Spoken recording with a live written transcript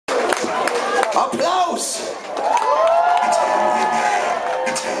Applaus! It's over there.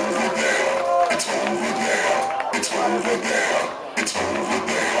 It's over there. It's over there. It's over there. It's over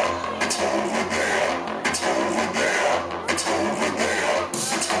there. It's over there. It's over there. It's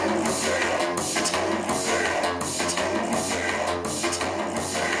over there. It's over there. It's over there. It's over there. It's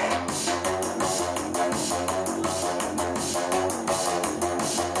over there.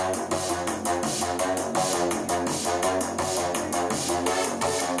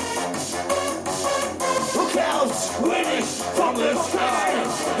 Clouds winning from the sky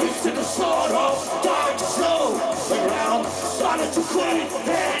into the sort of dark snow. The ground started to quake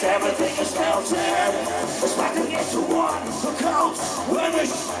and everything is melted. It's backing into one. The clouds winning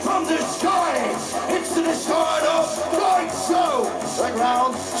from the sky into the sort of dark snow. The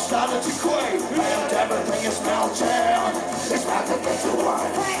ground started to quake and everything is melted. It's backing into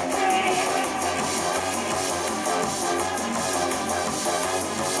one.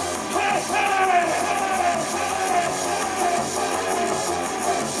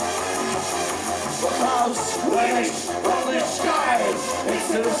 Clouds winning from the sky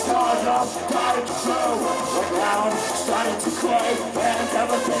into the stars of dark snow. The ground started to quake and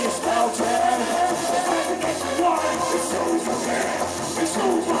everything is melted. It's over there. It's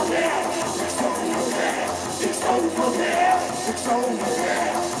over there. It's over there. It's over there. It's over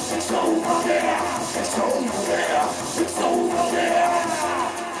there. It's over there. It's over there. It's over there.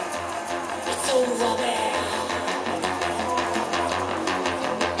 It's over there.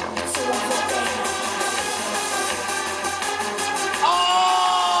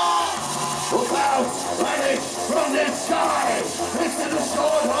 From the sky into the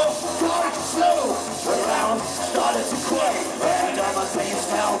sort of dark snow. The ground started to quake and everything is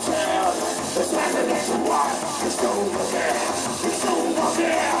melted. It's happening into one. It's over there. It's over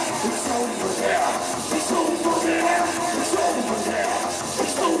there. It's over there. It's over there.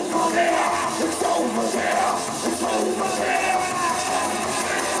 It's over there. It's over there. It's over there. It's over there.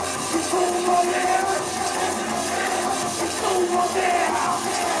 It's over there.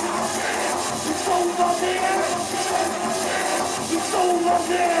 It's over there. It's over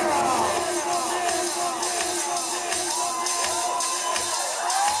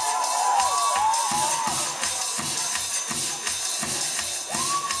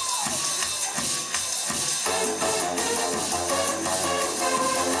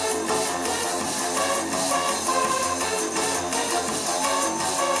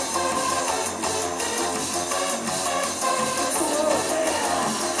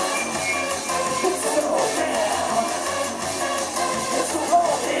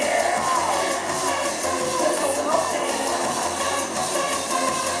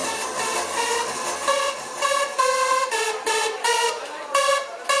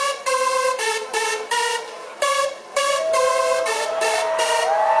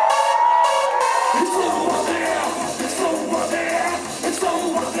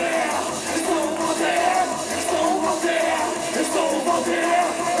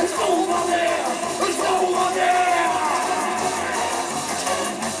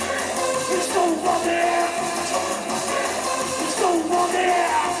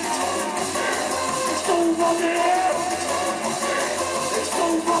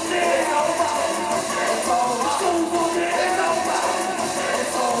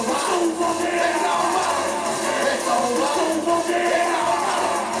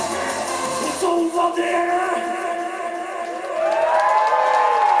there! It's over there!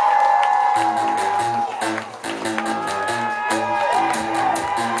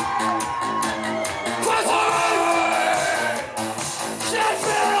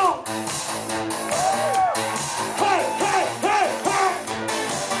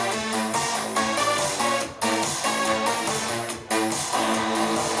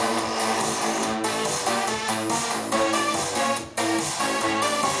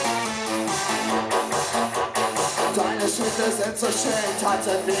 Deine Schritte sind so schön,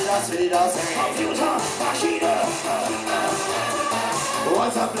 tanzen wir das Wiedersehen. Computermaschine.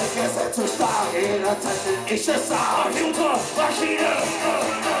 Unser Blick ist zu stark, jederzeit bin ich es sah. Computermaschine.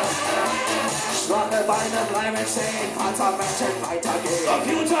 Schwache Beine bleiben stehen, Panzermenschen weitergehen.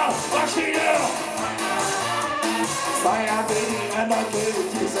 Computermaschine. Feiern wir die Energie,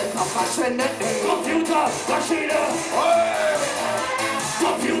 diese Kraft verschwindet nie. Computermaschine.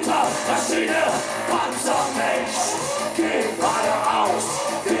 Computermaschine, Panzermensch, geh geradeaus,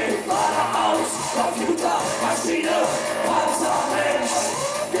 geh geradeaus. Computermaschine, Panzermensch,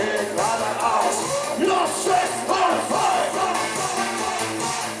 geh geradeaus. Los ist voll!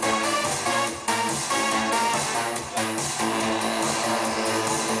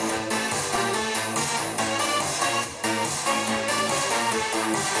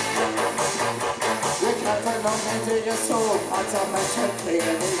 noch endliches Hoch, Panzermenschen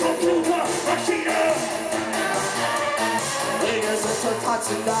kriegen Computermaschine. Regeln sind schon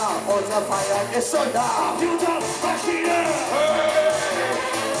tanzen da, unser Feiern ist schon da. Computermaschine, hey!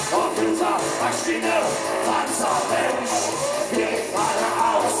 Computermaschine, Panzermensch, geht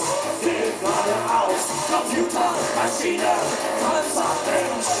geradeaus, geht geradeaus. Computermaschine,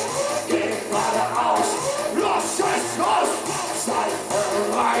 Panzermensch, geht geradeaus. Los ist los, seid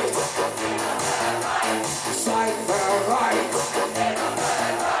bereit, seid bereit,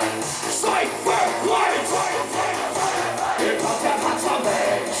 seid bereit. Hier kommt der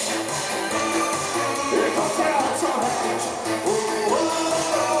Panzermensch, hier kommt der Panzermensch.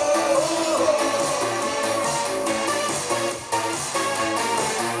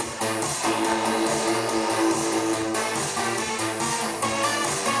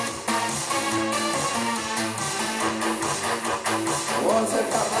 Unsere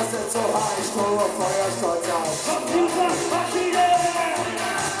Kampfer sind so hart, ich tue Feuer stolz aus. Computermaschine!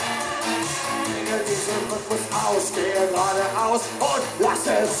 Bringe diesen Rhythmus aus, gehe geradeaus und lass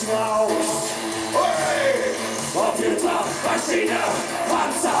es raus. Hey! Computermaschine,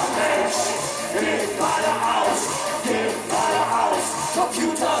 Panzermensch,